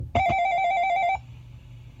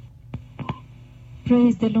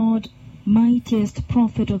Praise the Lord, mightiest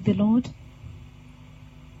prophet of the Lord.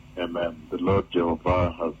 Amen. The Lord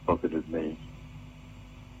Jehovah has pocketed me.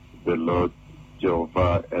 The Lord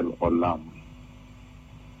Jehovah El Olam,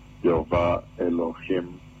 Jehovah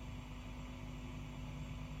Elohim,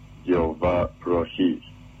 Jehovah Rohi,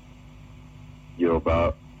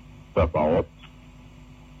 Jehovah Sabaoth,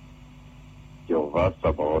 Jehovah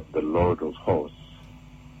Sabaoth, the Lord of hosts,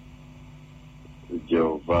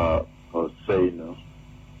 Jehovah Hosseinu,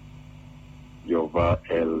 Jehovah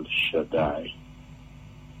El Shaddai,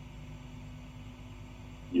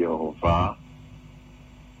 Jehovah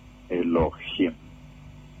Elohim,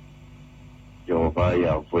 Jehovah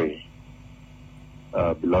Yahweh.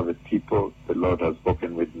 Beloved people, the Lord has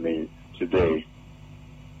spoken with me today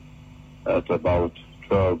at about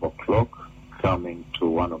 12 o'clock, coming to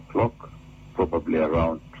 1 o'clock, probably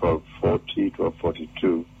around 12:40,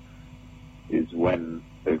 12:42 is when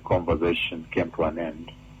the conversation came to an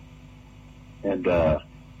end. And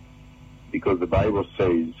because the Bible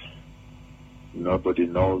says nobody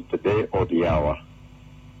knows the day or the hour,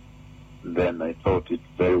 then I thought it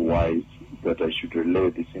very wise that I should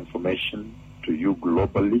relay this information to you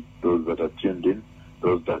globally, those that are tuned in,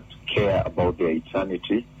 those that care about their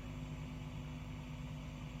eternity.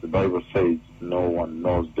 The Bible says no one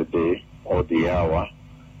knows the day or the hour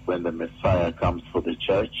when the Messiah comes for the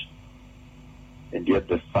church, and yet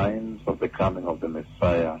the signs of the coming of the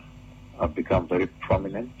Messiah have become very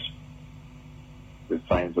prominent. The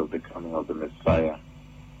signs of the coming of the Messiah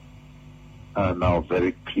are now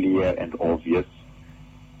very clear and obvious.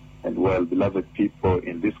 And well, beloved people,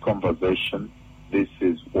 in this conversation, this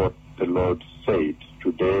is what the Lord said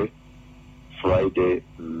today, Friday,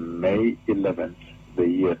 May 11th, the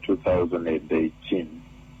year 2018,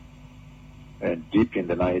 and deep in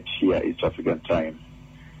the night here, East African time.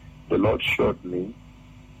 The Lord showed me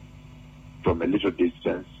from a little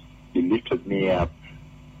distance. He lifted me up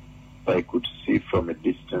so I could see from a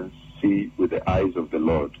distance, see with the eyes of the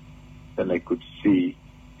Lord. Then I could see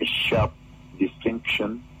a sharp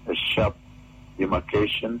distinction, a sharp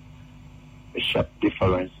demarcation, a sharp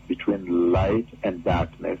difference between light and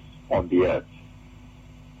darkness on the earth.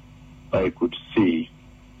 I could see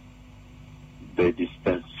the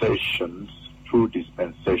dispensations, two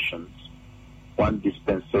dispensations. One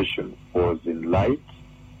dispensation was in light,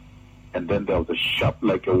 and then there was a sharp,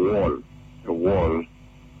 like a wall,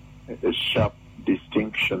 a sharp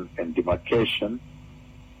distinction and demarcation,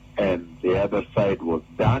 and the other side was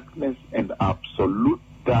darkness and absolute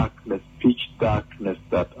darkness, pitch darkness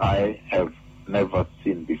that I have never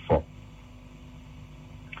seen before.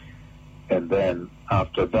 And then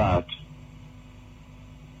after that,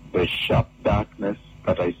 the sharp darkness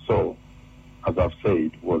that I saw, as I've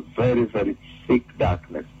said, was very, very thick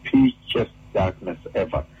darkness, pitchiest darkness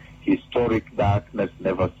ever, historic darkness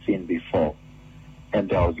never seen before. And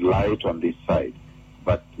there was light on this side,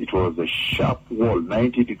 but it was a sharp wall,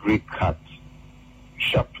 90-degree cut,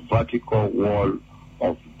 sharp vertical wall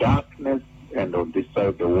of darkness, and on this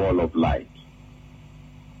side the wall of light.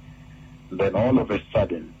 Then all of a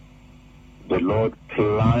sudden, the Lord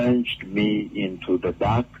plunged me into the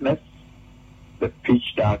darkness, the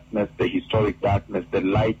pitch darkness, the historic darkness. The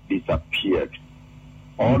light disappeared.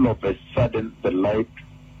 All of a sudden, the light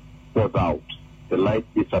was out. The light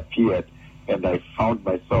disappeared, and I found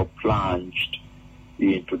myself plunged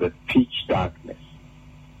into the pitch darkness.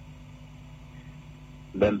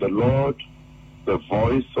 Then the Lord, the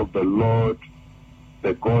voice of the Lord,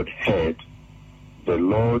 the Godhead, the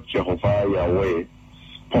Lord Jehovah Yahweh,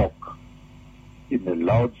 spoke in a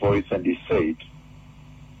loud voice, and he said,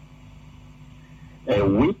 a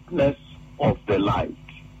witness of the light.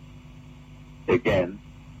 Again,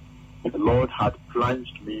 the Lord had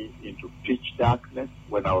plunged me into pitch darkness.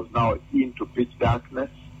 When I was now into pitch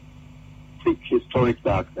darkness, thick historic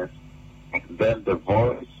darkness, and then the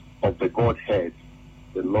voice of the Godhead,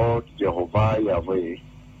 the Lord Jehovah Yahweh,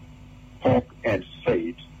 spoke and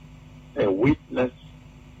said, a witness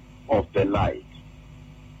of the light.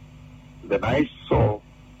 Then I saw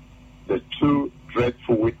the two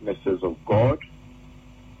dreadful witnesses of God,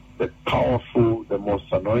 the powerful, the most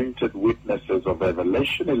anointed witnesses of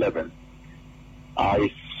Revelation 11.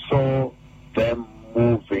 I saw them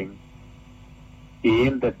moving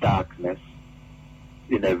in the darkness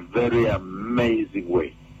in a very amazing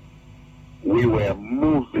way. We were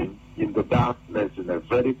moving in the darkness in a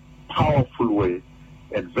very powerful way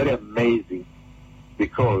and very amazing,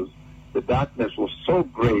 because the darkness was so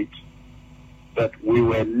great that we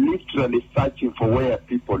were literally searching for where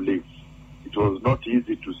people live. It was not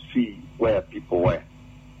easy to see where people were.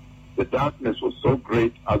 The darkness was so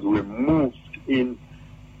great as we moved in,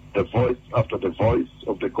 the voice after after the voice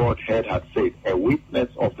of the Godhead had said, a witness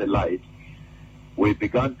of the light, we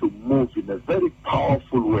began to move in a very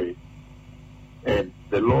powerful way. And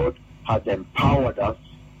the Lord had empowered us.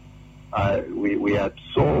 We had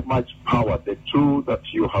so much power. The two that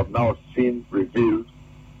you have now seen revealed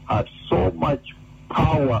had so much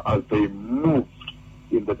power as they moved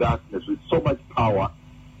in the darkness, with so much power,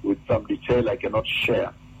 with some detail I cannot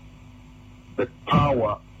share. The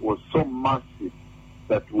power was so massive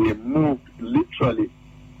that we moved literally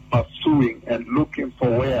pursuing and looking for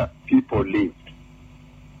where people lived.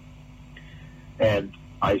 And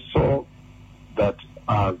I saw that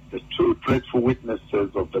as the two dreadful witnesses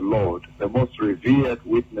of the Lord, the most revered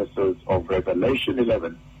witnesses of Revelation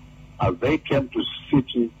 11, as they came to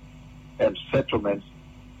cities and settlements,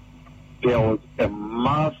 there was a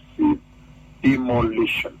massive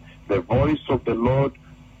demolition. The voice of the Lord,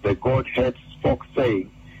 the Godhead, spoke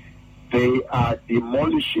saying, they are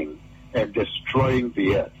demolishing and destroying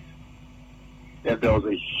the earth. And there was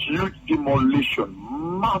a huge demolition,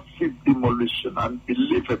 massive demolition,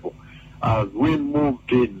 unbelievable. As we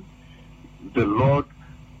moved in, the Lord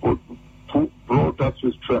brought us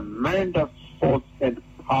with tremendous force and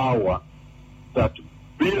power that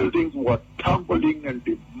buildings were tumbling and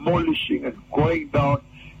demolishing and going down.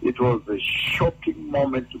 It was a shocking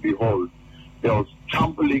moment to behold. There was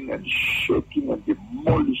tumbling and shaking and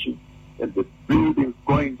demolishing, and the buildings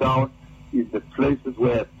going down in the places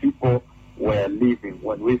where people were living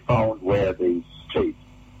when we found where they stayed.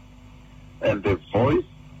 And the voice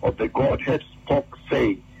of the Godhead spoke,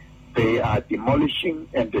 saying, they are demolishing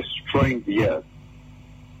and destroying the earth.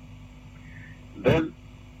 Then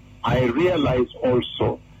I realized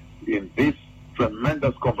also in this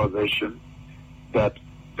tremendous conversation that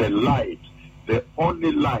the light, the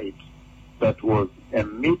only light that was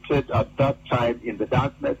emitted at that time in the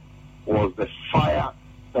darkness, was the fire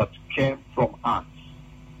that came from us.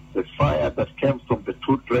 The fire that came from the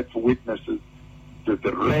two dreadful witnesses,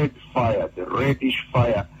 the red fire, the reddish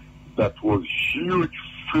fire, that was huge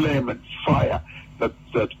flame and fire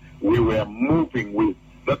that we were moving with.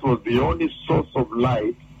 That was the only source of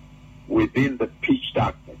light within the pitch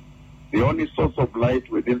darkness. The only source of light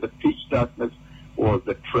within the pitch darkness was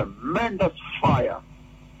the tremendous fire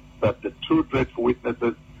that the two dreadful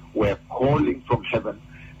witnesses were calling from heaven,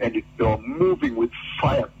 and they were moving with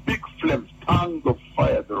fire, big flames, tongues of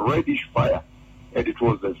fire, the reddish fire, and it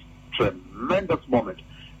was a tremendous moment.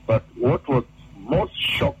 But what was most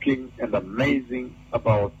shocking and amazing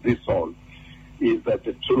about this all is that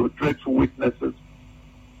the two dreadful witnesses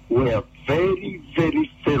were very,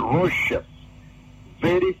 very ferocious,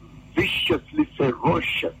 very viciously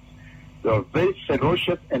ferocious. They were very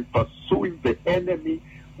ferocious and pursuing the enemy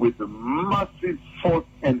with massive force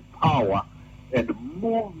and power, and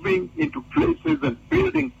moving into places and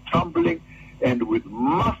buildings tumbling, and with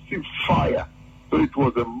massive fire. So it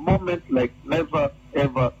was a moment like never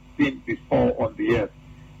ever seen before on the earth.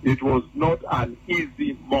 It was not an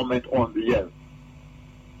easy moment on the earth.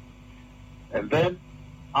 And then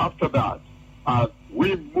after that, as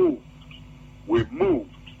we moved,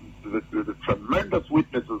 the tremendous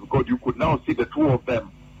witnesses of God. You could now see the two of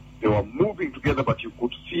them. They were moving together, but you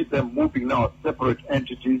could see them moving now as separate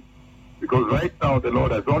entities, because right now the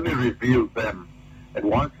Lord has only revealed them, and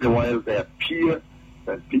once in a while they appear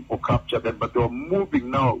and people capture them, but they were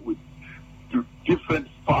moving now with different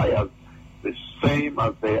fires, the same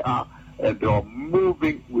as they are, and they were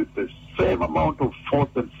moving with the same amount of force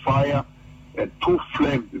and fire, and two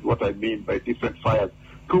flames is what I mean by different fires.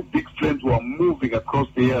 Two big flames were moving across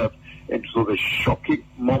the earth, and so the shocking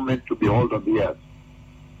moment to behold on the earth.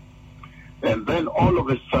 And then all of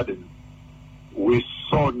a sudden, we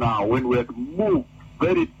saw now, when we had moved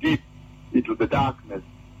very deep into the darkness,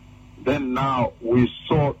 then now we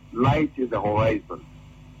saw light in the horizon.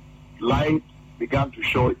 Light began to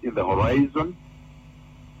show in the horizon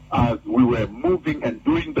as we were moving and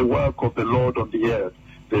doing the work of the Lord on the earth,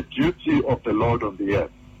 the duty of the Lord on the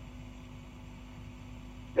earth.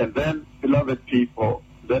 And then, beloved people,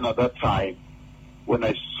 then at that time, when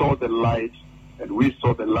I saw the light, and we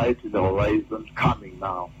saw the light in the horizon coming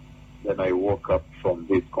now, then I woke up from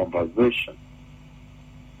this conversation.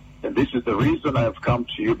 And this is the reason I have come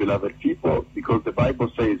to you, beloved people, because the Bible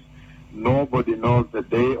says, nobody knows the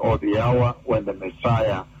day or the hour when the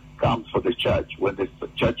Messiah comes for the church, when the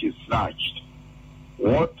church is snatched.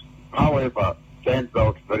 What, however, stands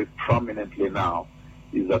out very prominently now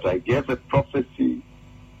is that I gave a prophecy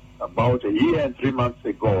about a year and 3 months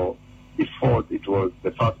ago, before the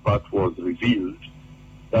first part was revealed.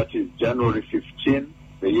 That is January 15,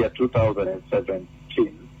 the year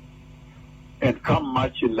 2017. And come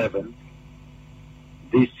March 11,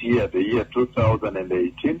 this year, the year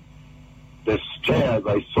 2018, the stairs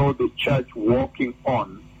I saw the church walking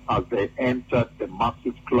on as they entered the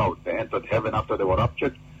massive cloud. They entered heaven after they were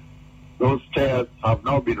raptured. Those stairs have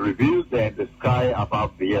now been revealed. They're in the sky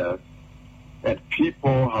above the earth. And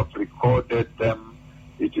people have recorded them.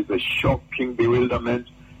 It is a shocking bewilderment.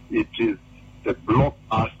 It is the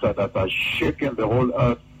blockbuster that has shaken the whole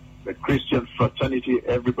earth. The Christian fraternity,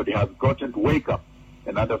 everybody has gotten to wake up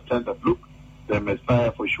and understand that, look, the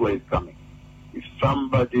Messiah for sure is coming. If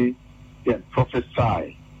somebody can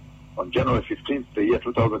prophesy on January 15th, the year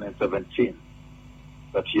 2017,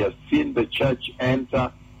 that he has seen the church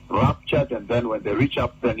enter, raptured, and then when they reach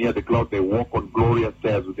up there near the cloud, they walk on glorious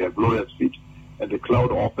stairs with their glorious feet, and the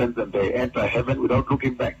cloud opens and they enter heaven without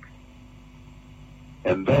looking back.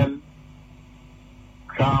 And then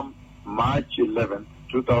come March 11th,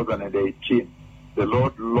 2018, the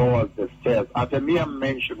Lord lowers the stairs at a mere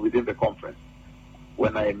mention within the conference.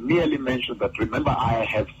 When I merely mentioned that, remember, I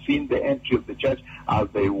have seen the entry of the church as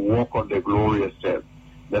they walk on the glorious stairs.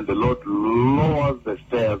 Then the Lord lowers the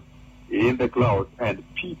stairs in the cloud, and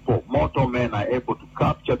people, mortal men, are able to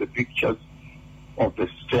capture the pictures of the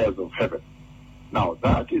stairs of heaven. Now,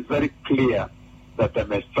 that is very clear that the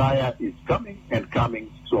Messiah is coming and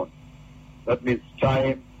coming soon. That means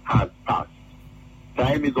time has passed.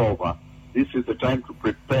 Time is over. This is the time to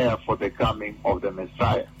prepare for the coming of the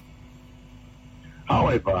Messiah.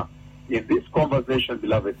 However, in this conversation,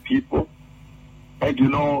 beloved people, and you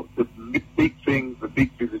know, the big things, the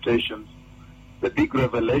big visitations, the big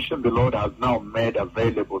revelation the Lord has now made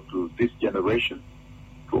available to this generation,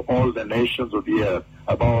 to all the nations of the earth,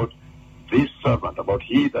 about this servant, about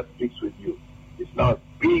he that speaks with you. It's now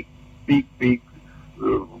big,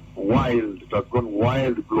 wild. It has gone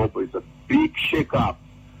wild global. It's a big shake-up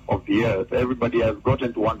of the earth. Everybody has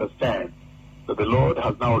gotten to understand that the Lord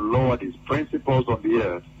has now lowered his principles on the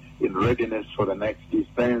earth in readiness for the next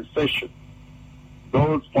dispensation.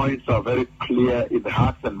 Those points are very clear in the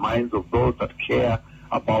hearts and minds of those that care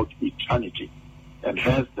about eternity, and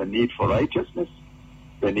hence the need for righteousness,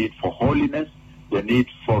 the need for holiness, the need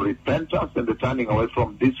for repentance, and the turning away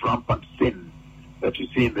from this rampant sin that you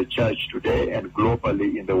see in the church today and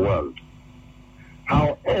globally in the world.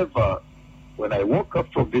 However, when I woke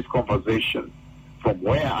up from this conversation, from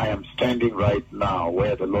where I am standing right now,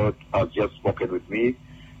 where the Lord has just spoken with me,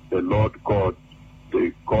 the Lord God,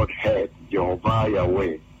 the Godhead, Jehovah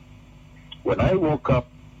Yahweh, when I woke up,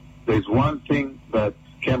 there's one thing that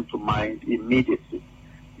came to mind immediately,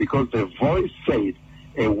 because the voice said,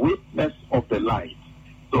 a witness of the light.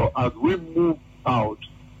 So as we moved out,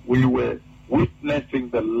 we were witnessing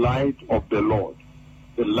the light of the Lord,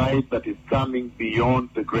 the light that is coming beyond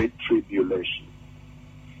the great tribulation.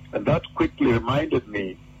 And that quickly reminded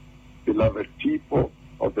me, beloved people,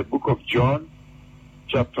 of the book of John,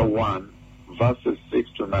 chapter 1, verses 6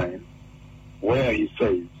 to 9, where he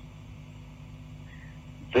says,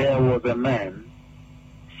 there was a man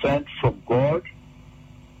sent from God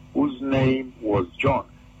whose name was John.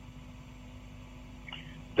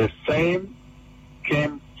 The same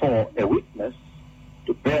came for a witness,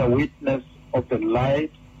 to bear witness of the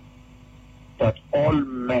light, that all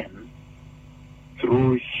men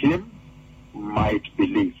through him might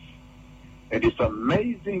believe. And it's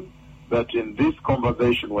amazing that in this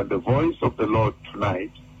conversation, when the voice of the Lord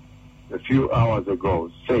tonight, a few hours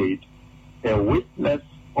ago, said, a witness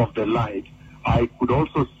of the light, I could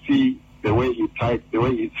also see the way he typed, the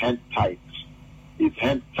way his hand typed. His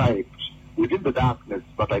hand typed within the darkness,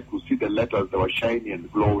 but I could see the letters that were shiny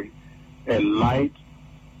and glowing. A light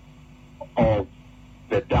of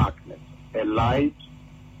the darkness. A light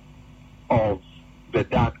of the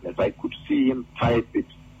darkness. I could see him type it,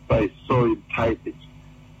 so I saw him type it.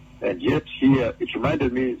 And yet here, it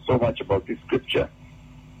reminded me so much about this scripture.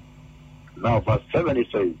 Now, verse 7, it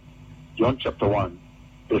says, John chapter 1,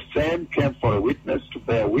 the same came for a witness, to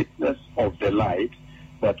bear witness of the light,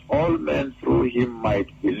 that all men through him might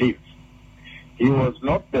believe. He was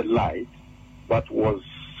not the light, but was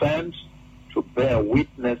sent to bear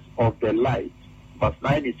witness of the light. Verse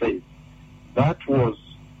 9, it says, that was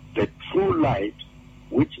the true light,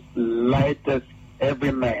 which lighteth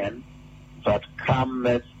every man that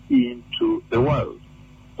cometh into the world.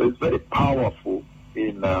 So it's very powerful.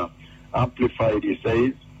 In Amplified, he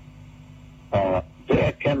says,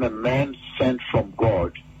 there came a man sent from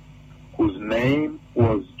God, whose name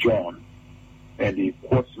was John, and he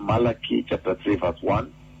quotes Malachi chapter 3 verse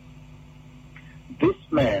 1. This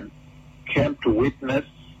man came to witness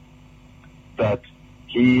that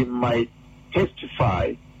he might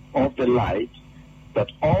testify of the light, that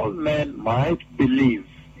all men might believe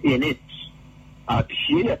in it,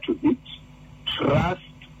 adhere to it, trust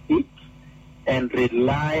it and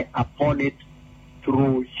rely upon it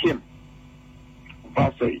through him.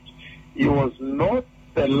 Verse 8. He was not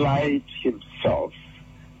the light himself,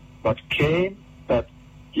 but came that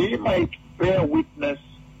he might bear witness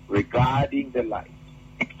regarding the light.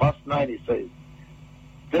 Verse 9 it says,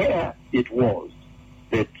 there it was,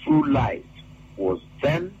 the true light was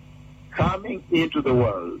then coming into the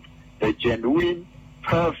world, the genuine,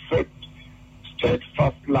 perfect,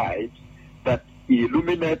 steadfast light that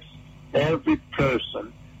illuminates every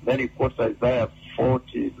person. Then he quotes Isaiah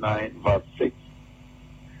 49 verse 6.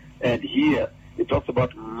 And here it talks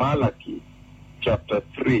about Malachi chapter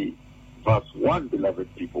 3 verse 1,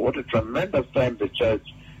 beloved people. What a tremendous time the church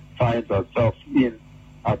finds herself in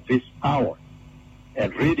at this hour.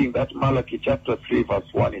 And reading that Malachi chapter 3 verse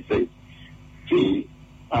 1, it says, see,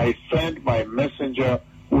 I send my messenger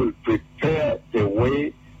who will prepare the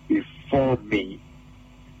way before me.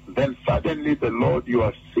 Then suddenly the Lord you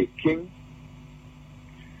are seeking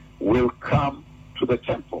will come to the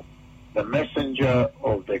temple. The messenger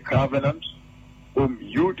of the covenant whom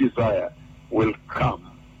you desire will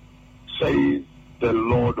come, says the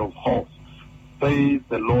Lord of hosts, says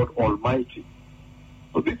the Lord Almighty.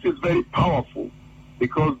 So this is very powerful,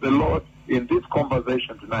 because the Lord in this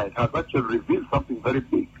conversation tonight has actually revealed something very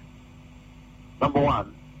big. Number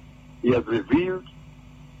one, he has revealed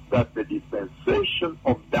that the dispensation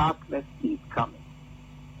of darkness is coming.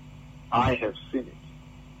 I have seen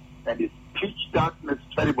it. And it's pitch darkness,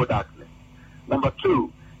 terrible darkness. Number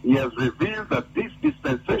two, he has revealed that this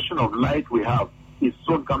dispensation of light we have is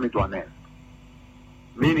soon coming to an end.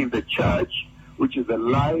 Meaning the church, which is the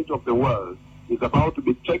light of the world, is about to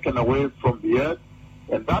be taken away from the earth,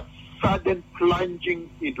 and that sudden plunging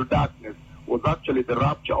into darkness was actually the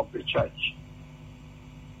rapture of the church.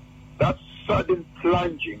 That sudden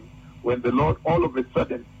plunging, when the Lord all of a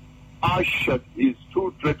sudden ushered his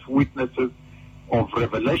two dreadful witnesses of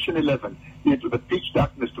Revelation 11 into the pitch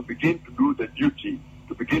darkness to begin to do the duty,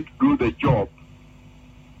 to begin to do the job.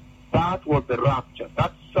 That was the rapture,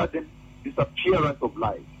 that sudden disappearance of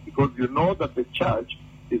light, because you know that the church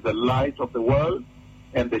is the light of the world,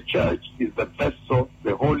 and the church is the vessel,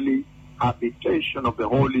 the holy habitation of the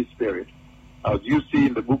Holy Spirit. As you see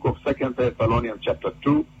in the book of 2 Thessalonians chapter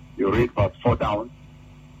 2, you read verse 4 down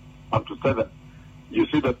up to 7. You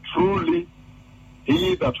see that truly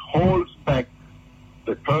he that holds back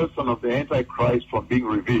the person of the Antichrist from being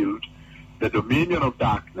revealed, the dominion of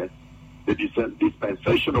darkness, the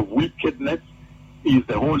dispensation of wickedness, is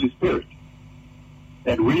the Holy Spirit.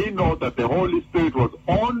 And we know that the Holy Spirit was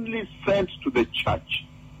only sent to the church,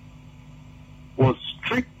 was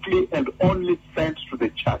strictly and only sent to the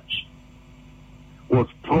church, was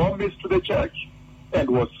promised to the church, and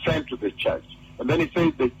was sent to the church. And then he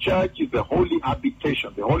says the church is the holy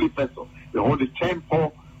habitation, the holy vessel, the holy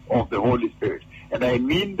temple of the Holy Spirit. And I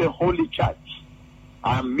mean the holy church.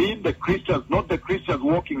 I mean the Christians, not the Christians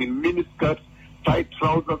walking in miniskirts, tight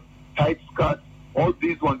trousers, tight skirts, all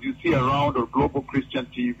these ones you see around on Global Christian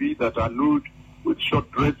TV that are nude with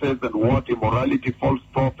short dresses and what immorality, false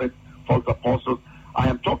prophets, false apostles. I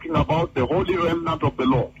am talking about the holy remnant of the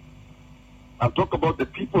Lord. I'm talking about the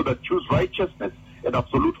people that choose righteousness and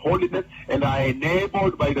absolute holiness and are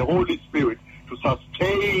enabled by the Holy Spirit to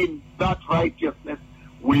sustain that righteousness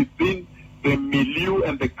within the milieu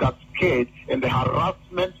and the cascade and the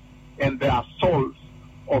harassment and the assaults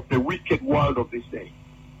of the wicked world of this day.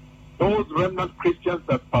 Those remnant Christians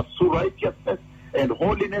that pursue righteousness and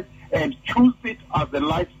holiness and choose it as a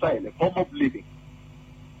lifestyle, a form of living.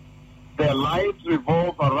 Their lives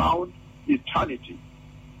revolve around eternity,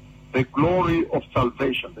 the glory of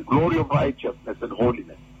salvation, the glory of righteousness and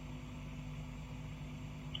holiness.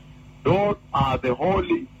 Those are the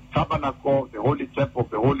holy tabernacle, the holy temple of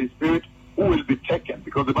the Holy Spirit, who will be taken.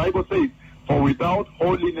 Because the Bible says, for without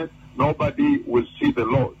holiness, nobody will see the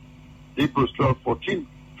Lord. Hebrews 12:14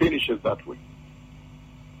 finishes that way.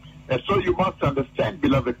 And so you must understand,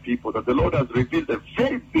 beloved people, that the Lord has revealed a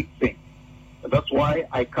very big thing. And that's why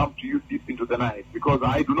I come to you deep into the night, because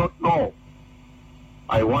I do not know.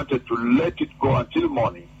 I wanted to let it go until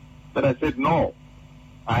morning. Then I said, no,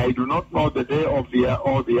 I do not know the day of the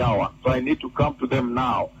or the hour. So I need to come to them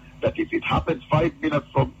now, that if it happens 5 minutes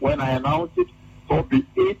from when I announce it, so be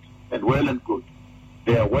it, and well and good.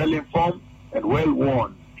 They are well informed and well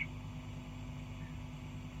warned.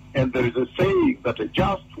 And there is a saying that a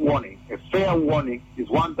just warning, a fair warning, is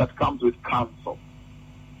one that comes with counsel.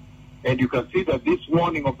 And you can see that this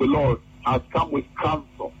warning of the Lord has come with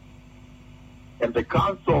counsel. And the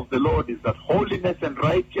counsel of the Lord is that holiness and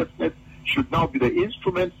righteousness should now be the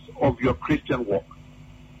instruments of your Christian walk.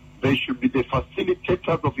 They should be the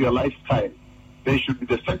facilitators of your lifestyle. they should be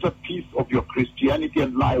the centerpiece of your Christianity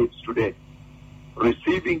and lives today.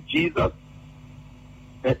 Receiving Jesus,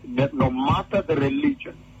 no matter the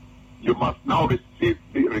religion, you must now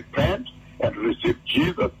repent and receive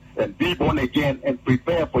Jesus and be born again and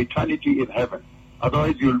prepare for eternity in heaven.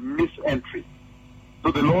 Otherwise, you'll miss entry.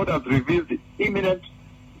 So the Lord has revealed the imminent,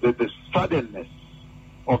 the suddenness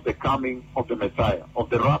of the coming of the Messiah, of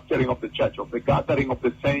the rapturing of the church, of the gathering of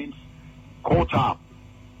the saints caught up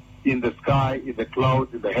in the sky, in the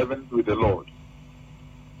clouds, in the heavens with the Lord.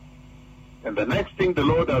 And the next thing the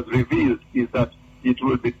Lord has revealed is that it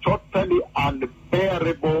will be totally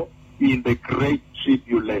unbearable in the great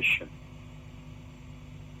tribulation.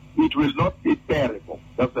 It will not be bearable.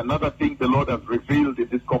 That's another thing the Lord has revealed in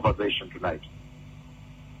this conversation tonight.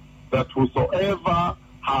 That whosoever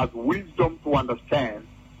has wisdom to understand,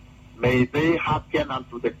 may they hearken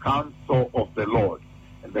unto the counsel of the Lord.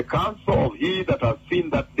 And the counsel of he that has seen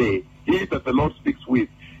that day, he that the Lord speaks with,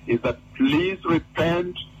 is that please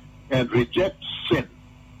repent and reject sin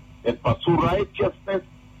and pursue righteousness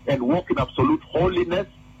and walk in absolute holiness,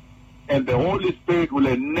 and the Holy Spirit will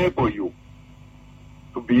enable you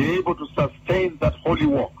to be able to sustain that holy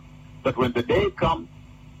walk, that when the day comes,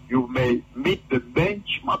 you may meet the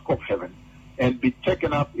benchmark of heaven and be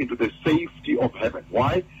taken up into the safety of heaven.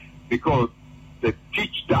 Why? Because the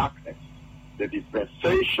pitch darkness, the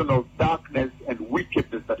dispensation of darkness and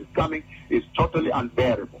wickedness that is coming is totally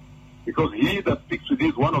unbearable. Because he that speaks with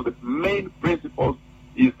this, one of the main principles,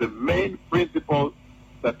 is the main principles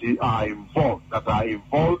that are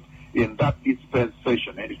involved in that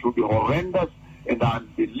dispensation. And it will be horrendous and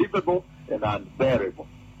unbelievable and unbearable,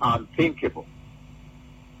 unthinkable.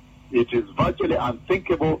 It is virtually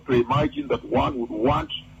unthinkable to imagine that one would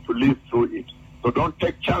want to live through it. So don't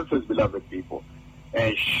take chances, beloved people.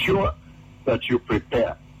 Ensure that you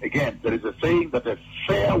prepare. Again, there is a saying that a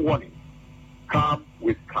fair warning comes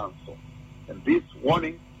with counsel. And this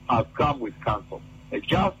warning has come with counsel. A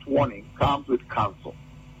just warning comes with counsel.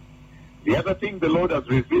 The other thing the Lord has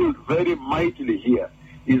revealed very mightily here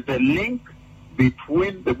is the link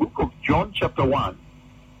between the book of John chapter 1,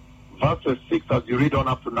 verses 6 as you read on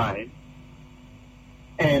up to 9,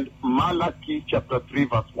 and Malachi chapter 3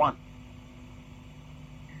 verse 1.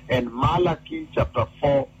 And Malachi chapter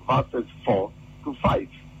 4 verses 4 to 5.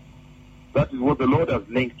 That is what the Lord has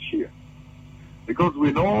linked here. Because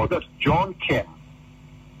we know that John came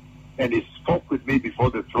and he spoke with me before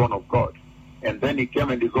the throne of God. And then he came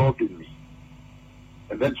and dissolved in me.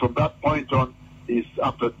 And then from that point on,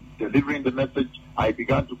 after delivering the message, I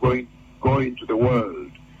began to go into the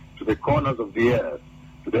world, to the corners of the earth,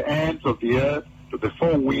 to the ends of the earth, to the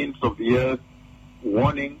four winds of the earth,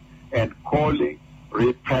 warning and calling,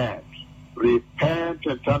 repent. Repent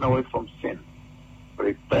and turn away from sin.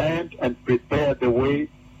 Repent and prepare the way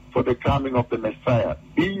for the coming of the Messiah.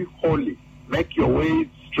 Be holy. Make your ways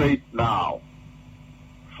straight now.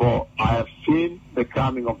 For I have seen the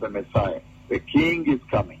coming of the Messiah. The King is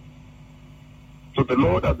coming. So the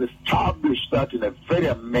Lord has established that in a very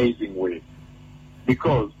amazing way.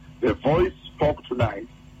 Because the voice spoke tonight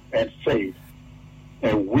and said,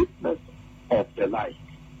 a witness of the light.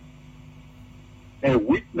 A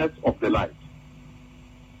witness of the light.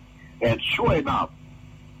 And sure enough,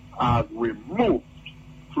 as we moved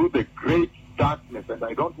through the great darkness, and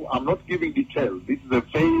I'm not giving details, this is a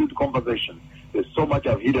veiled conversation. There's so much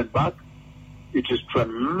I've hidden back. It is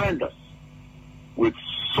tremendous. With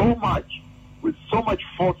so much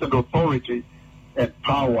force and authority and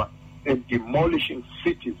power, and demolishing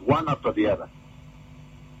cities one after the other.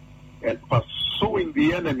 And pursuing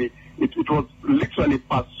the enemy, it was literally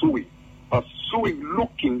pursuing,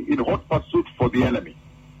 looking in hot pursuit for the enemy.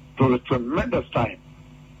 It was a tremendous time.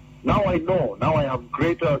 Now I have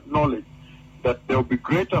greater knowledge that there will be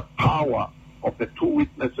greater power of the two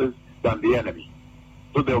witnesses than the enemy.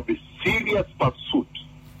 So there will be serious pursuit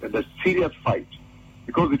and a serious fight,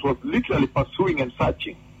 because it was literally pursuing and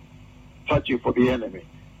searching for the enemy,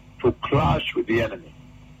 to clash with the enemy.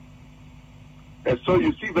 And so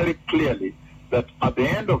you see very clearly that at the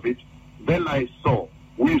end of it, then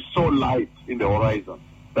we saw light in the horizon.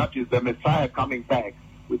 That is the Messiah coming back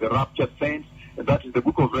with the raptured saints, and that is the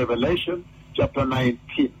book of Revelation, chapter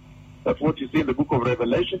 19. That's what you see in the book of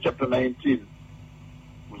Revelation, chapter 19,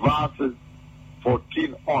 verses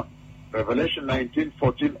 14 on. Revelation 19,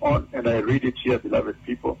 14 on, and I read it here, beloved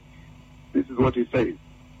people. This is what he says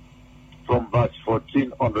from verse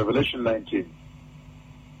 14 on, Revelation 19.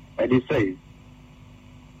 And he says,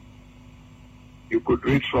 you could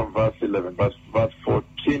read from verse 11, but verse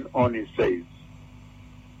 14 on he says,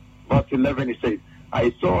 verse 11 he says,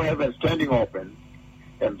 I saw heaven standing open,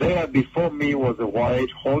 and there before me was a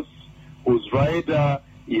white horse, whose rider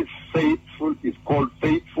is faithful, is called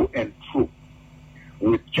faithful and true.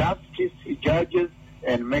 With justice he judges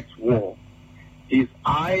and makes war. His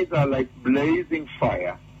eyes are like blazing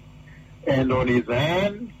fire, and on his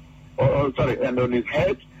and on his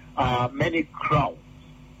head are many crowns.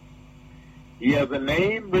 He has a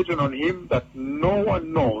name written on him that no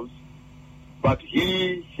one knows but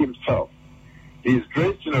he himself. He is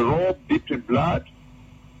dressed in a robe dipped in blood,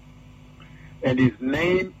 and his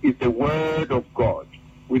name is the Word of God.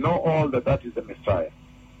 We know all that that is the Messiah.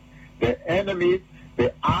 The enemies,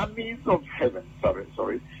 the armies of heaven,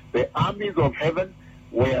 the armies of heaven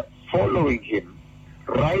were following him,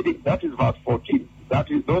 riding, that is verse 14.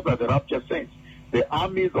 Those are the rapture saints. The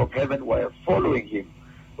armies of heaven were following him,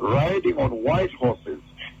 riding on white horses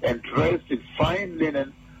and dressed in fine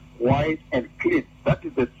linen, white and clean. That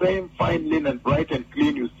is the same fine linen, bright and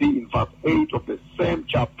clean you see in verse 8 of the same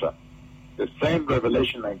chapter, the same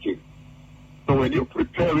Revelation 19. So when you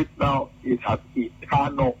prepare it now, it has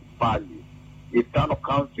eternal value, eternal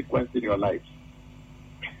consequence in your life.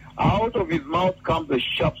 Out of his mouth comes a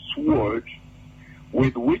sharp sword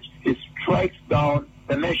with which he strikes down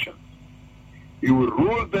the nations. He will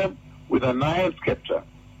rule them with an iron scepter.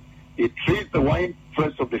 He treats the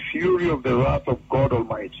winepress of the fury of the wrath of God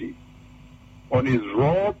Almighty. On his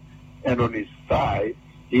robe and on his thigh,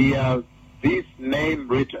 he has this name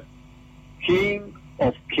written: King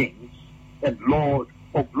of Kings and Lord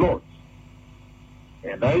of Lords.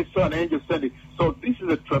 And I saw an angel standing. So this is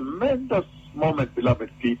a tremendous moment, beloved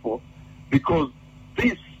people, because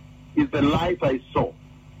this is the light I saw.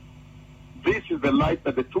 This is the light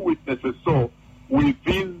that the two witnesses saw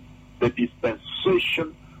within the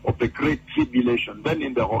dispensation of the great tribulation. Then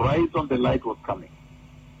in the horizon, the light was coming.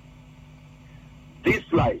 This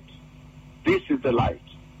light, this is the light.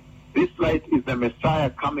 This light is the Messiah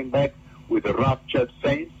coming back with the raptured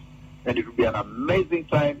saints, and it will be an amazing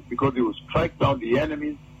time because he will strike down the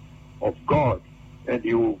enemies of God, and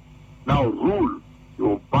he will now rule. He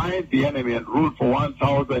will bind the enemy and rule for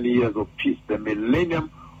 1,000 years of peace, the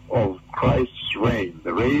millennium of Christ's reign,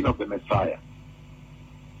 the reign of the Messiah.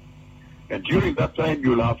 And during that time,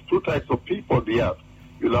 you'll have two types of people on the earth.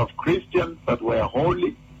 You'll have Christians that were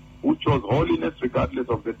holy, who chose holiness regardless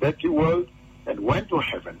of the dirty world, and went to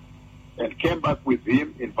heaven and came back with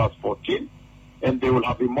him in verse 14, and they will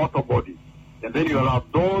have immortal bodies. And then you'll have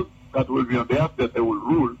those that will be on the earth that they will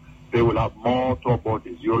rule. They will have mortal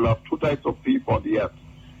bodies. You'll have two types of people on the earth.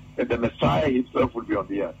 And the Messiah himself will be on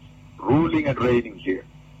the earth, ruling and reigning here.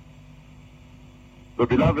 So,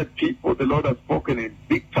 beloved people, the Lord has spoken in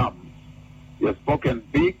big terms. He has spoken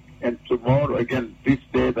big, and tomorrow, again, this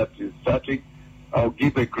day that is starting, I'll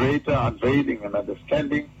give a greater unveiling and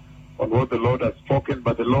understanding on what the Lord has spoken.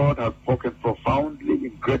 But the Lord has spoken profoundly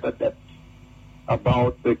in greater depth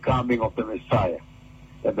about the coming of the Messiah.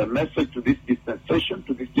 And the message to this dispensation,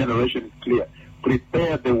 to this generation is clear.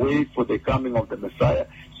 Prepare the way for the coming of the Messiah.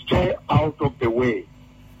 Stay out of the way.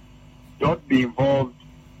 Don't be involved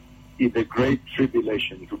in the great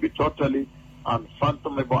tribulation. It will be totally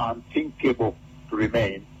unfathomable, unthinkable to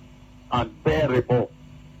remain, unbearable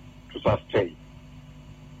to sustain.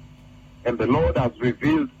 And the Lord has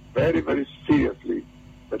revealed very, very seriously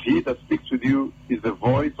that he that speaks with you is the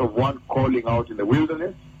voice of one calling out in the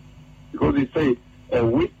wilderness, because he said, a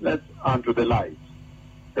witness unto the light.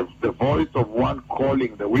 The voice of one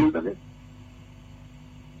calling the wilderness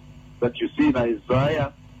that you see in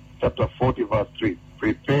Isaiah chapter 40 verse 3.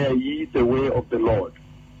 Prepare ye the way of the Lord.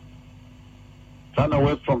 Turn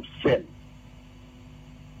away from sin.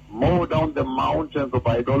 Mow down the mountains of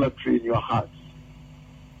idolatry in your hearts.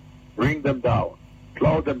 Bring them down.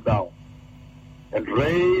 Plow them down. And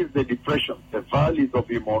raise the depression, the valleys of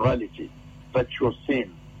immorality, sexual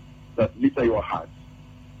sin that litter your hearts.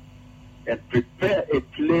 And prepare a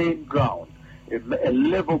plain ground, a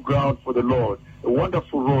level ground for the Lord, a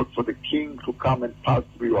wonderful road for the King to come and pass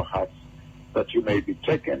through your hearts, that you may be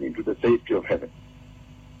taken into the safety of heaven.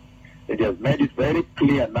 And he has made it very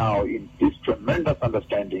clear now in this tremendous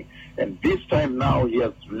understanding. And this time now he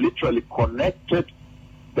has literally connected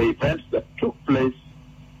the events that took place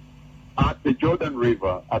at the Jordan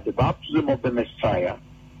River, at the baptism of the Messiah,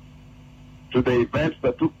 to the events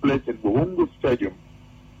that took place in Buhungu Stadium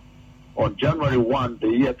on January 1, the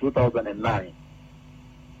year 2009.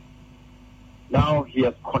 Now he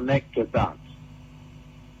has connected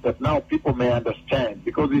that now people may understand,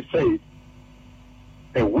 because he said,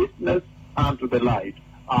 a witness unto the light,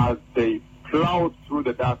 as they plowed through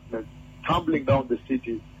the darkness, tumbling down the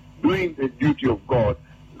cities, doing the duty of God,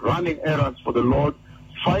 running errands for the Lord,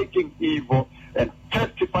 fighting evil, and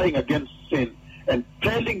testifying against sin, and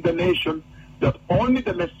telling the nation that only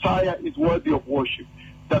the Messiah Messiah is worthy of worship,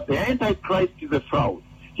 that the Antichrist is a fraud,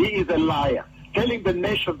 he is a liar, telling the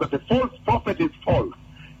nations that the false prophet is false,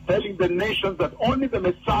 telling the nations that only the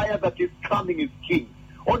Messiah that is coming is king,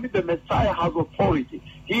 only the Messiah has authority,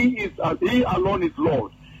 he alone is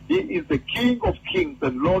Lord, he is the King of kings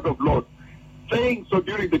and Lord of lords, saying so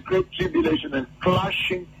during the Great Tribulation and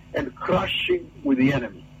clashing and crushing with the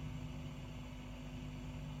enemy.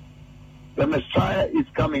 The Messiah is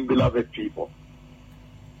coming, beloved people.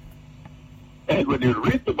 And when you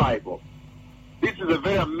read the Bible, this is a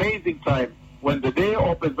very amazing time. When the day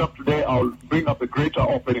opens up today, I'll bring up a greater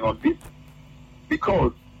opening on this,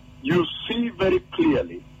 because you see very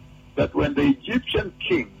clearly that when the Egyptian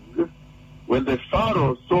king, when the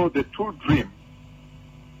Pharaoh saw the two dreams,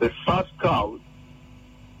 the fat cows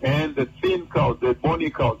and the thin cows, the bony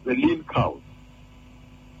cows, the lean cows,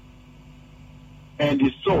 and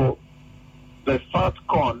he saw the fat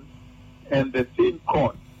corn and the thin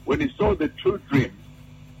corn, when he saw the two dreams,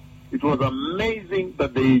 it was amazing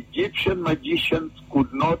that the Egyptian magicians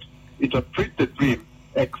could not interpret the dream,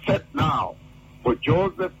 except now for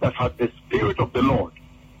Joseph that had the Spirit of the Lord.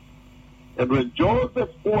 And when Joseph,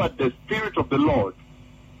 who had the Spirit of the Lord,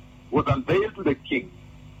 was unveiled to the king,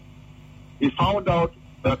 he found out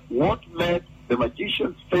that what made the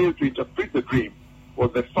magicians fail to interpret the dream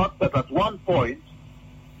was the fact that at one point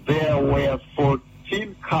there were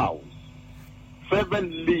 14 cows,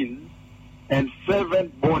 7 lean, and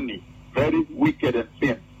 7 bony, very wicked and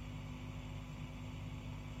thin.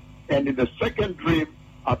 And in the second dream,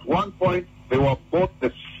 at one point, they were both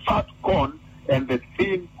the fat corn and the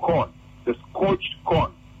thin corn, the scorched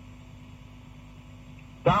corn.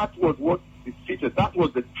 That was what defeated, that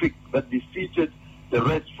was the trick that defeated the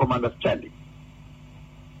rest from understanding.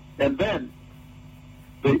 And then,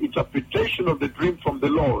 the interpretation of the dream from the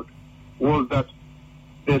Lord was that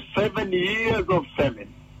the 7 years of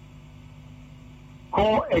famine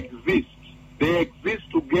coexist. They exist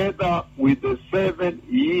together with the 7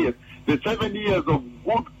 years. The 7 years of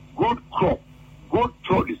good crop, good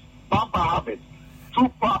produce, bumper harvest,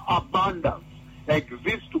 super abundance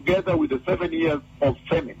exist together with the 7 years of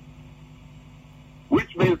famine.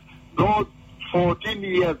 Which means those 14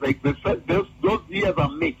 years, like those years are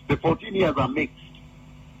mixed. The 14 years are mixed.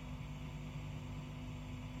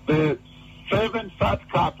 The 7 fat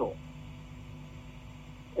cattle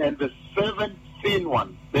and the 7 thin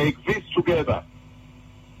ones, they exist together.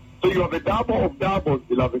 So you have a double of doubles,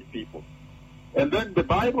 beloved people. And then the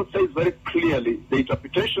Bible says very clearly, the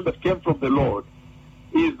interpretation that came from the Lord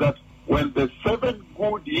is that when the 7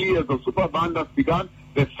 good years of superabundance began,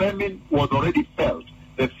 the famine was already felt.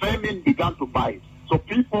 The famine began to bite. So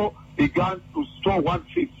people began to store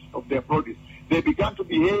 1/5 of their produce. They began to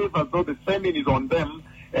behave as though the famine is on them,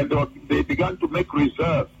 and they began to make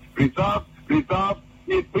reserves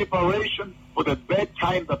in preparation for the bad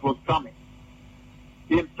time that was coming,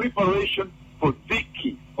 in preparation for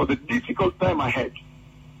Ziki, for the difficult time ahead,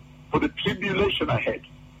 for the tribulation ahead.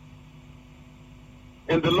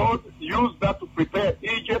 And the Lord used that to prepare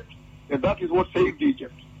Egypt, and that is what saved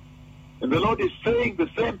Egypt. And the Lord is saying the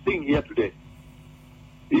same thing here today.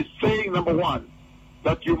 He's saying, number one,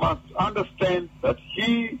 that you must understand that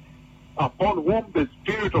he upon whom the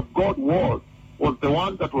Spirit of God was the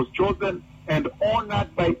one that was chosen and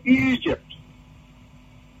honored by Egypt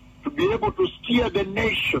to be able to steer the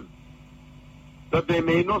nation, that they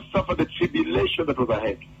may not suffer the tribulation that was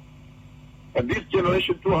ahead. And this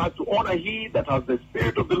generation too has to honor he that has the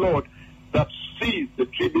Spirit of the Lord, that sees the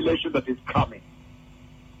tribulation that is coming.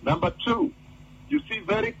 Number two, you see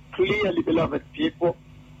very clearly, beloved people,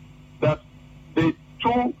 that the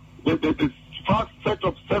first set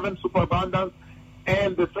of 7 superabundance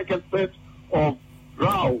and the second set of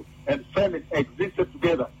drought and famine existed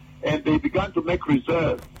together, and they began to make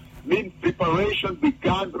reserves. Means preparation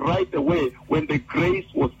began right away when the grace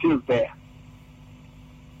was still there.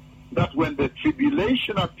 That when the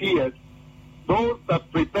tribulation appeared, those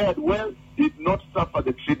that prepared well did not suffer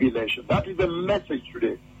the tribulation. That is the message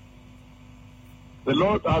today. The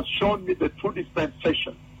Lord has shown me the true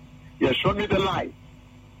dispensation. He has shown me the light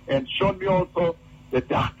and shown me also the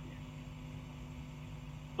darkness.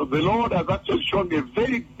 So the Lord has actually shown me a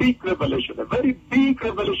very big revelation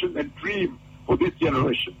and dream for this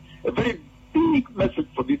generation. A very big message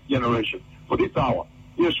for this generation, for this hour.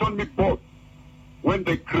 He has shown me both when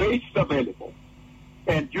the grace is available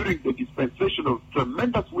and during the dispensation of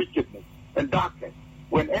tremendous wickedness and darkness,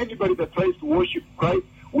 when anybody that tries to worship Christ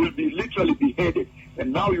will be literally beheaded.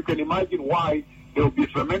 And now you can imagine why there will be a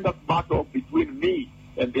tremendous battle between me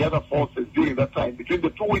and the other forces during that time, between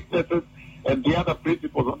the two witnesses and the other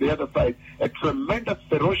principles on the other side. A tremendous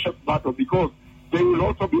ferocious battle, because they will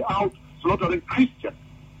also be out slaughtering Christians.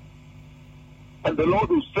 And the Lord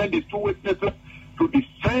will send his two witnesses to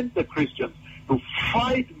defend the Christians, to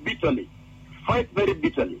fight bitterly, fight very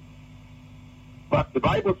bitterly. But the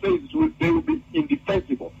Bible says they will be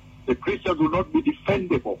indefensible. The Christians will not be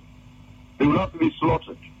defendable. They will have to be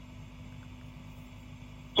slaughtered.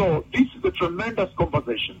 So this is a tremendous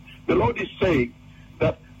conversation. The Lord is saying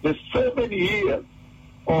that the 7 years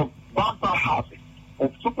of bumper harvest,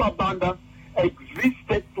 of superabundance,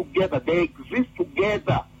 existed together. They exist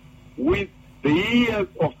together with the years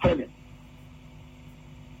of famine.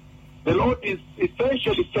 The Lord is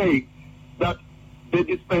essentially saying that the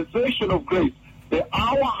dispensation of grace, the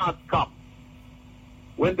hour has come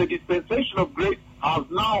when the dispensation of grace has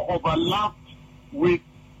now overlapped with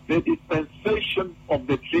the dispensation of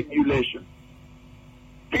the tribulation.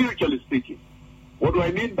 Spiritually speaking. What do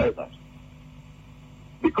I mean by that?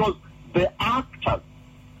 Because the actors,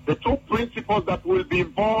 the two principles that will be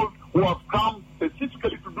involved who have come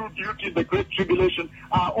specifically to do duty in the Great Tribulation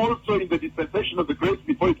are also in the dispensation of the grace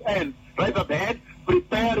before it ends, right at the end,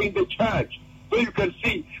 preparing the church. So you can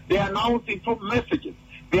see they are announcing two messages.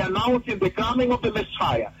 They are announcing the coming of the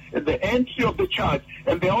Messiah and the entry of the church,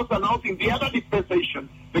 and they're also announcing the other dispensation,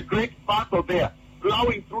 the great battle there,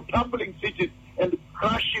 plowing through tumbling cities and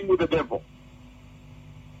crashing with the devil.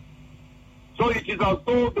 So it is as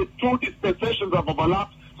though the two dispensations have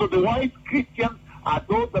overlapped. So the wise Christians are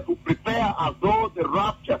those that will prepare as though the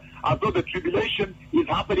rapture, as though the tribulation is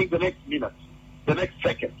happening the next minute, the next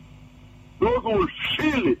second. Those who will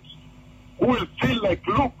feel it, who will feel like,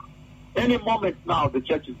 look, any moment now the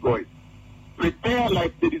church is going. Prepare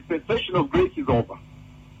like the dispensation of grace is over.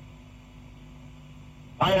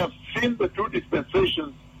 I have seen the two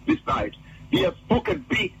dispensations this night. He has spoken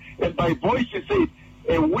big, and by voice he said,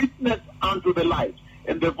 a witness unto the light.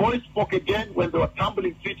 And the voice spoke again when they were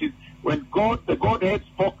tumbling cities. When God, the Godhead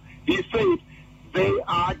spoke, he said, they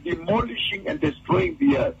are demolishing and destroying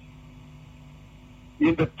the earth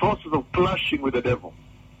in the process of clashing with the devil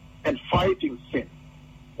and fighting sin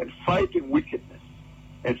and fighting wickedness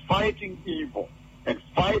and fighting evil and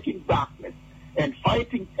fighting darkness and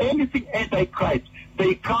fighting anything anti-Christ.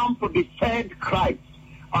 They come to defend Christ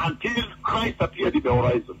until Christ appeared in the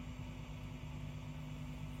horizon.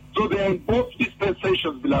 So they are in both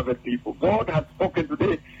dispensations, beloved people. God has spoken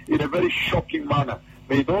today in a very shocking manner.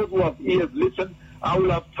 May those who have ears listen. I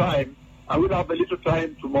will have time. I will have a little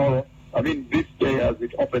time tomorrow, this day as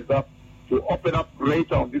it opens up, to open up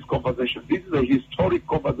greater on this conversation. This is a historic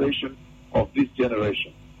conversation of this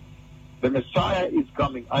generation. The Messiah is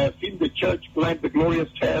coming. I have seen the church climb the glorious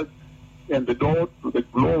stairs, and the door to the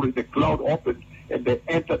glory, the cloud opened, and they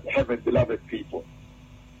entered heaven, beloved people.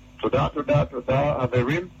 Toda,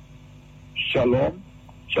 Haverim. Shalom.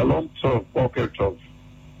 Shalom Tov. Boker Tov.